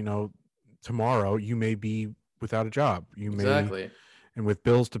tomorrow you may be without a job. You exactly. may, and with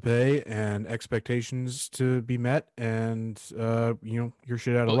bills to pay and expectations to be met, and your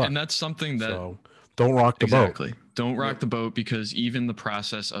shit out of luck. And that's something that, so don't rock the boat. Exactly. Don't rock the boat, because even the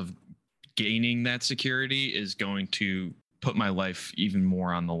process of gaining that security is going to put my life even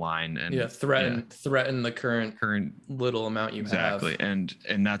more on the line, and threaten the current little amount you have. Exactly.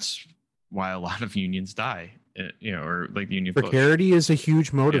 And that's why a lot of unions die, or like union precarity is a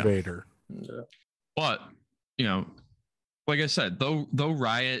huge motivator. Yeah. But like I said, though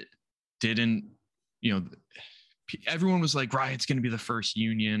Riot didn't, everyone was like, Riot's going to be the first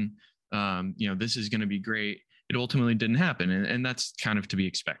union, this is going to be great. It ultimately didn't happen, and that's kind of to be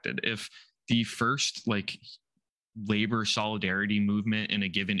expected. If the first like labor solidarity movement in a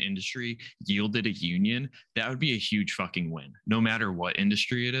given industry yielded a union, that would be a huge fucking win, no matter what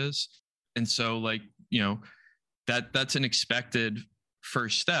industry it is. And so like, that's an expected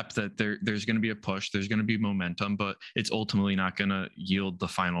first step, that there's going to be a push, there's going to be momentum, but it's ultimately not going to yield the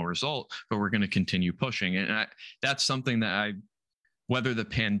final result, but we're going to continue pushing. And that's something that whether the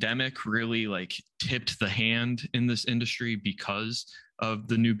pandemic really like tipped the hand in this industry because of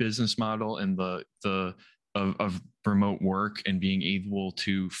the new business model and of remote work, and being able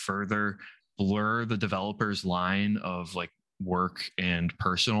to further blur the developer's line of like work and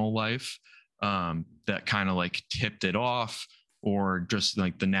personal life that kind of like tipped it off, or just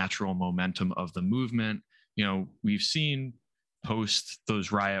like the natural momentum of the movement. You know, we've seen post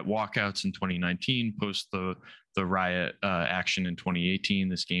those riot walkouts in 2019, post the riot action in 2018,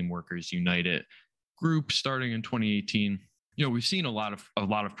 this Game Workers United group starting in 2018. You know, we've seen a lot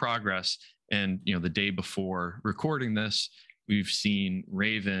of progress. And, you know, the day before recording this, we've seen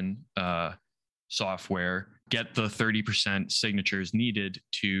Raven software get the 30% signatures needed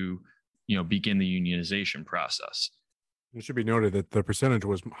to, you know, begin the unionization process. It should be noted that the percentage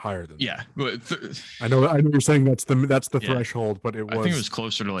was higher than yeah. But I know you're saying that's the threshold, but it was, I think it was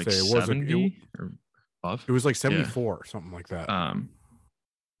closer to like 70 or above. It was like 74 or something like that.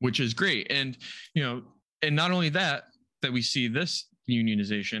 Which is great. And, you know, and not only that we see this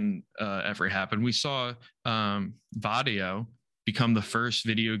unionization effort happen, we saw Vadio become the first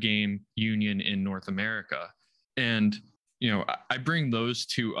video game union in North America. And, you know, I bring those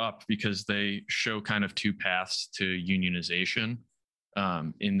two up because they show kind of two paths to unionization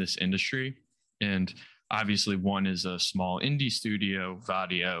in this industry. And obviously one is a small indie studio,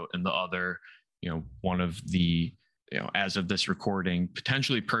 Vadio, and the other, you know, one of the, you know, as of this recording,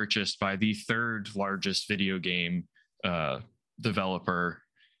 potentially purchased by the third largest video game developer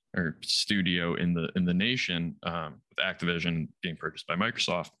or studio in the nation, with Activision being purchased by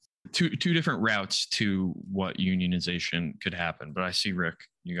Microsoft. Two different routes to what unionization could happen. But I see, Rick,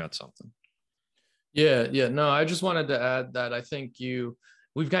 you got something. Yeah. No, I just wanted to add that I think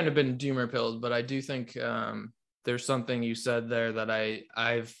we've kind of been doomer pilled, but I do think there's something you said there that I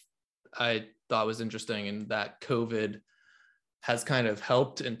thought was interesting, and that COVID has kind of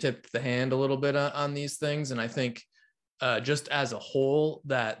helped and tipped the hand a little bit on these things. And I think just as a whole,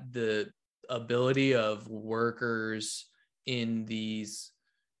 that the ability of workers in these,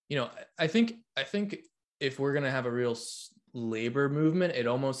 you know, I think if we're going to have a real labor movement, it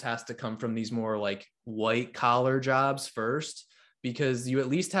almost has to come from these more like white collar jobs first, because you at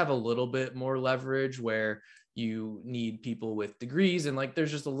least have a little bit more leverage where you need people with degrees, and like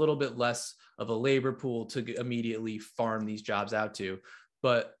there's just a little bit less of a labor pool to immediately farm these jobs out to.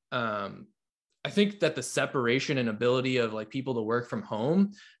 But I think that the separation and ability of like people to work from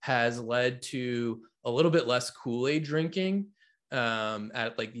home has led to a little bit less Kool-Aid drinking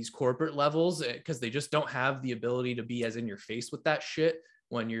at like these corporate levels, because they just don't have the ability to be as in your face with that shit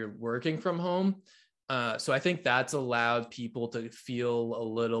when you're working from home. So I think that's allowed people to feel a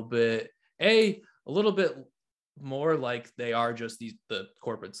little bit more like they are just the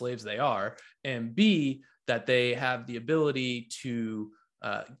corporate slaves they are, and B, that they have the ability to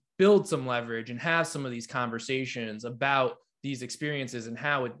build some leverage and have some of these conversations about these experiences and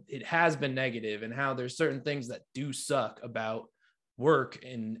how it has been negative, and how there's certain things that do suck about work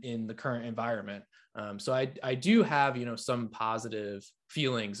in the current environment. So I do have, you know, some positive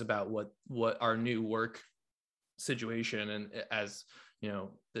feelings about what our new work situation, and as you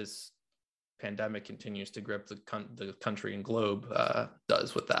know, this pandemic continues to grip the country and globe,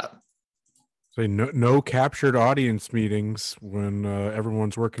 does with that. So no captured audience meetings when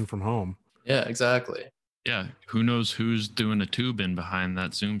everyone's working from home. Yeah, exactly. Yeah, who knows who's doing a tubing behind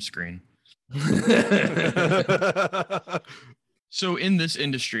that Zoom screen. So in this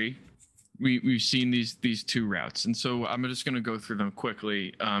industry, we've seen these two routes, and so I'm just going to go through them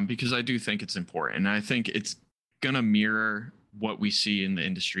quickly because I do think it's important, and I think it's going to mirror what we see in the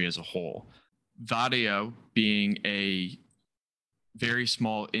industry as a whole. Vadio being a very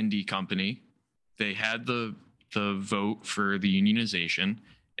small indie company, they had the vote for the unionization,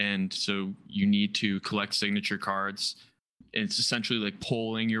 and so you need to collect signature cards. It's essentially like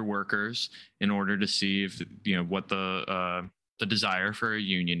polling your workers in order to see if, you know, what the desire for a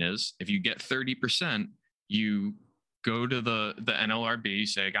union is. If you get 30%, you go to the NLRB,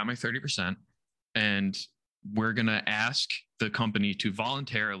 say, I got my 30%, and we're going to ask the company to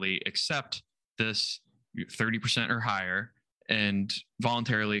voluntarily accept this 30% or higher, and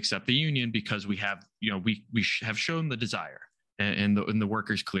voluntarily accept the union, because we have, you know, we have shown the desire, and the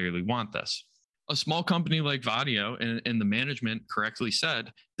workers clearly want this. A small company like Vadio and the management correctly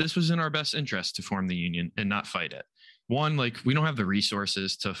said this was in our best interest to form the union and not fight it. One, like, we don't have the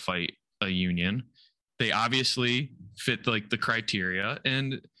resources to fight a union. They obviously fit like the criteria,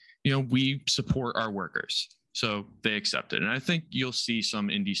 and, you know, we support our workers, so they accept it. And I think you'll see some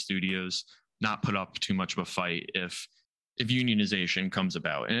indie studios not put up too much of a fight if unionization comes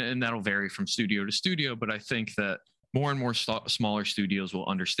about, and that'll vary from studio to studio. But I think that more and more smaller studios will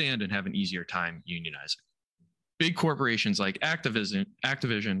understand and have an easier time unionizing. Big corporations like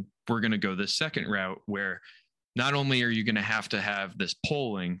Activision, we're going to go this second route, where not only are you going to have this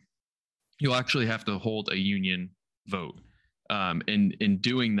polling, you'll actually have to hold a union vote. in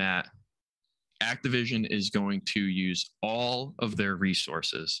doing that, Activision is going to use all of their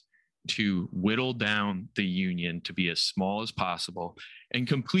resources to whittle down the union to be as small as possible and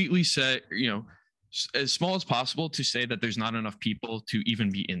completely say, as small as possible, to say that there's not enough people to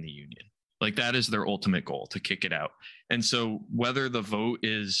even be in the union. Like, that is their ultimate goal, to kick it out. And so whether the vote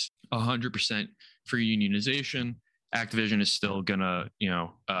is 100% for unionization, Activision is still gonna,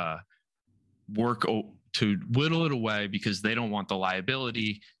 work to whittle it away, because they don't want the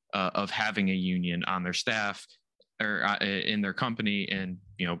liability of having a union on their staff or in their company, and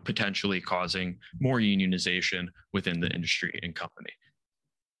potentially causing more unionization within the industry and company.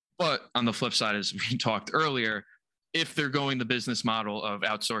 But on the flip side, as we talked earlier, if they're going the business model of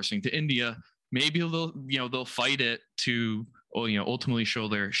outsourcing to India, maybe they'll fight it to ultimately show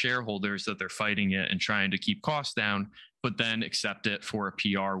their shareholders that they're fighting it and trying to keep costs down, but then accept it for a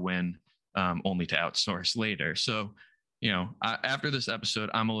PR win, only to outsource later. So, after this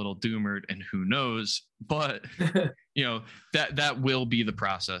episode, I'm a little doomered, and who knows, but that will be the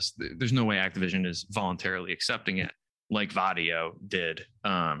process. There's no way Activision is voluntarily accepting it like Vadio did.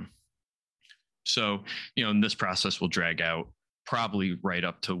 So, and this process will drag out probably right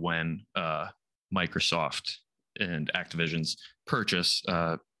up to when Microsoft and Activision's purchase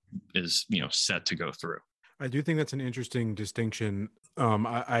is, set to go through. I do think that's an interesting distinction.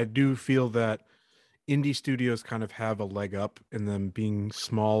 I do feel that indie studios kind of have a leg up in them being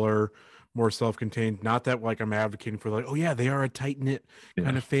smaller, more self-contained. Not that like I'm advocating for like, oh yeah, they are a tight-knit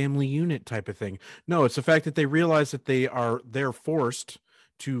kind of family unit type of thing. No, it's the fact that they realize that they're forced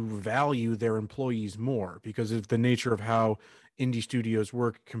to value their employees more because of the nature of how indie studios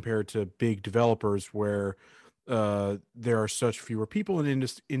work compared to big developers, where there are such fewer people in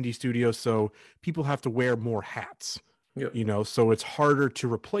indie studios, so people have to wear more hats. Yep. So it's harder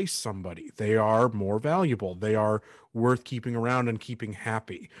to replace somebody. They are more valuable. They are worth keeping around and keeping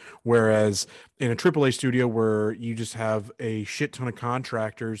happy. Whereas in a AAA studio where you just have a shit ton of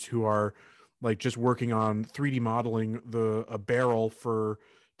contractors who are like just working on 3D modeling a barrel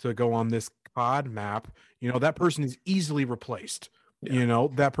to go on this COD map, that person is easily replaced. Yeah.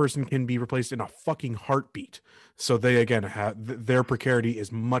 That person can be replaced in a fucking heartbeat. So they, again, have their precarity is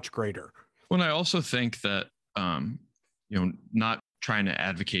much greater. Well, I also think that, not trying to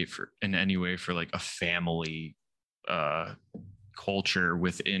advocate for in any way for like a family culture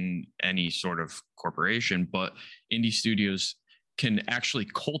within any sort of corporation, but indie studios can actually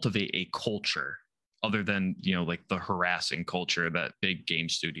cultivate a culture other than, like the harassing culture that big game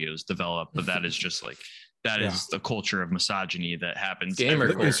studios develop. But that is just like, is the culture of misogyny that happens.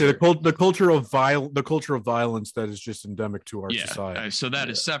 Gamer culture. The culture of violence that is just endemic to our society. So that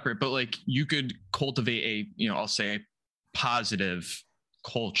is separate, but like you could cultivate I'll say a positive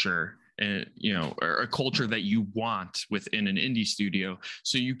culture, or a culture that you want within an indie studio.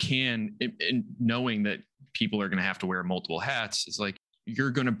 So you can, in knowing that people are going to have to wear multiple hats, it's like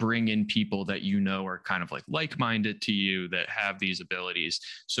you're going to bring in people that are kind of like-minded to you, that have these abilities,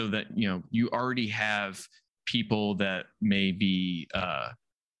 so that you already have people that may be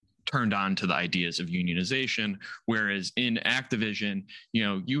turned on to the ideas of unionization. Whereas in Activision,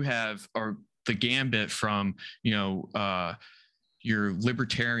 you have the gambit from your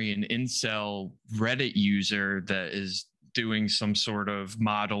libertarian incel Reddit user that is doing some sort of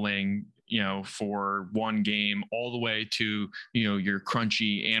modeling for one game, all the way to your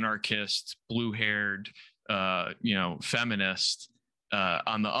crunchy anarchist, blue-haired feminist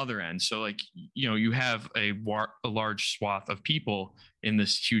on the other end. So like you have a large swath of people in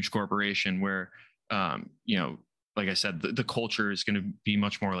this huge corporation where like I said, the culture is going to be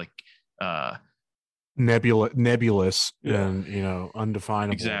much more like nebulous and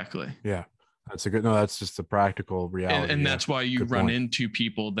undefinable. Exactly. Yeah, that's just the practical reality. And that's why you run into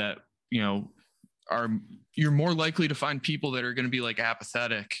people that you're more likely to find people that are going to be like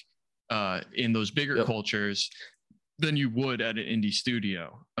apathetic in those bigger cultures than you would at an indie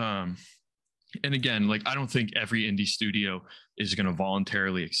studio. And again, like I don't think every indie studio is going to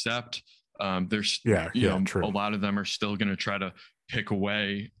voluntarily accept. There's true. A lot of them are still going to try to pick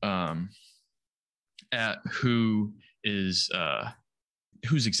away at who is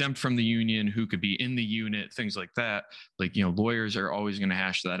who's exempt from the union, who could be in the unit, things like that. Like, lawyers are always going to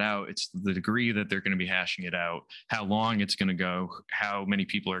hash that out. It's the degree that they're going to be hashing it out, how long it's going to go, how many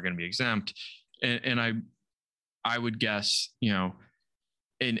people are going to be exempt. And I would guess, an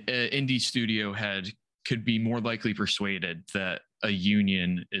indie studio head could be more likely persuaded that a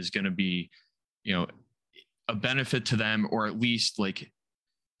union is going to be, a benefit to them, or at least like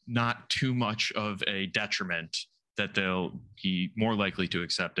not too much of a detriment, that they'll be more likely to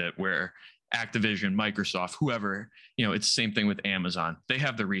accept it. Where Activision, Microsoft, whoever, it's the same thing with Amazon. They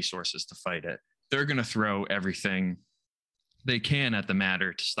have the resources to fight it. They're going to throw everything they can at the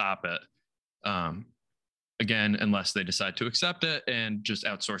matter to stop it. Again, unless they decide to accept it and just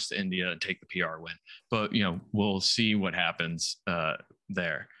outsource to India and take the PR win. But, we'll see what happens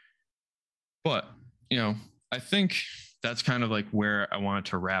there. But, I think that's kind of like where I wanted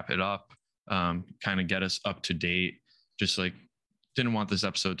to wrap it up, kind of get us up to date. Just like, didn't want this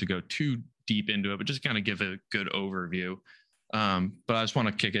episode to go too deep into it, but just kind of give a good overview. But I just want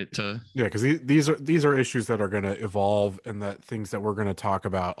to kick it to because these are issues that are going to evolve, and that things that we're going to talk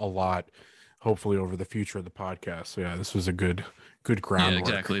about a lot, hopefully over the future of the podcast. So yeah, this was a good groundwork. Yeah,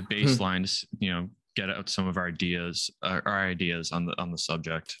 exactly. Baseline, get out some of our ideas on the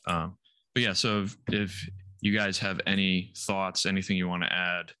subject. But yeah, so if you guys have any thoughts, anything you want to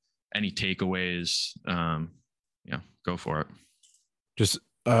add, any takeaways, go for it. Just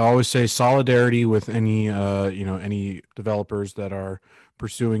I always say solidarity with any any developers that are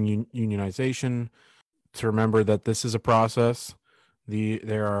pursuing unionization. To remember that this is a process.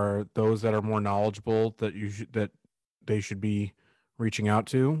 There are those that are more knowledgeable that they should be reaching out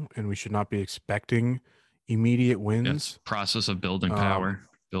to, and we should not be expecting immediate wins. Yes, process of building power,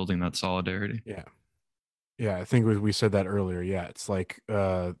 building that solidarity. Yeah, I think we said that earlier. Yeah, it's like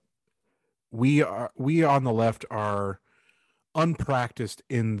we on the left are unpracticed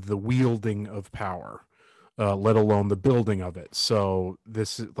in the wielding of power, let alone the building of it. So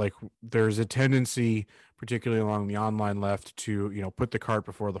this is like, there's a tendency, particularly along the online left, to put the cart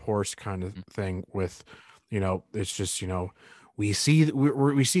before the horse kind of thing. With it's just we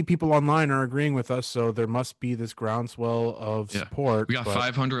see people online are agreeing with us, so there must be this groundswell of support. We got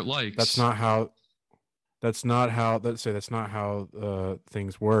 500 likes. That's not how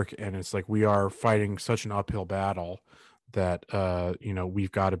things work. And it's like we are fighting such an uphill battle that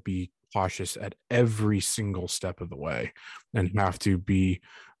we've got to be cautious at every single step of the way, and have to be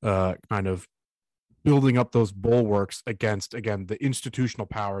kind of building up those bulwarks against, again, the institutional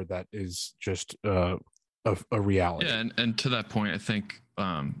power that is just a reality. Yeah, and to that point, I think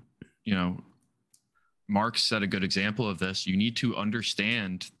Marx set a good example of this. You need to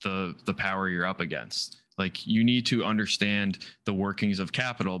understand the power you're up against. Like, you need to understand the workings of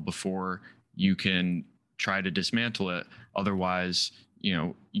capital before you can try to dismantle it. Otherwise,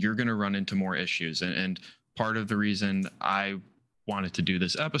 you're going to run into more issues. And part of the reason I wanted to do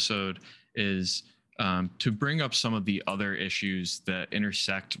this episode is to bring up some of the other issues that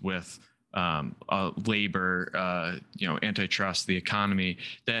intersect with labor, antitrust, the economy,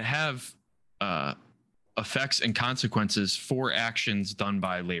 that have effects and consequences for actions done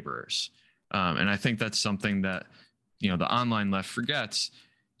by laborers. And I think that's something that, the online left forgets.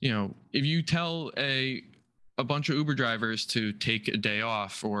 If you tell a bunch of Uber drivers to take a day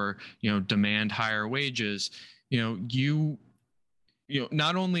off, or, demand higher wages,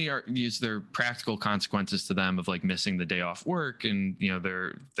 not only is there practical consequences to them of like missing the day off work and,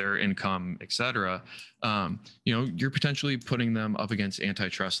 their income, et cetera, you're potentially putting them up against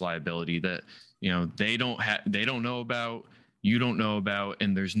antitrust liability that, they don't know about, you don't know about,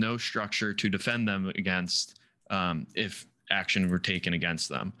 and there's no structure to defend them against if action were taken against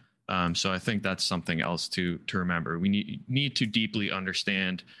them. So I think that's something else to remember. We need to deeply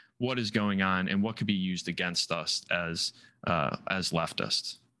understand what is going on and what could be used against us as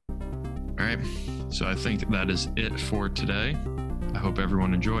leftists. All right. So I think that is it for today. I hope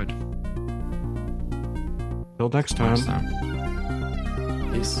everyone enjoyed. Till next time.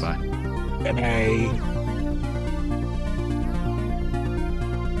 Peace. Bye. Bye.